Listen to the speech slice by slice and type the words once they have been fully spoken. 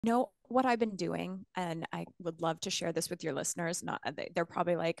Know what I've been doing, and I would love to share this with your listeners. Not they're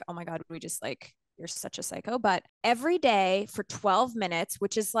probably like, oh my God, we just like, you're such a psycho. But every day for 12 minutes,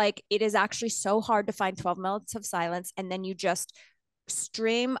 which is like, it is actually so hard to find 12 minutes of silence. And then you just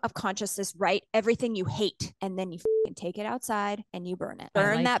stream of consciousness, write everything you hate. And then you take it outside and you burn it.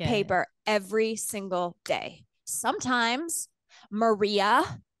 Burn that paper every single day. Sometimes, Maria,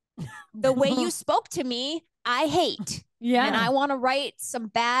 the way you spoke to me, I hate. Yeah. And I want to write some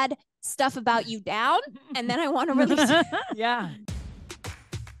bad stuff about you down, and then I want to release it. Yeah.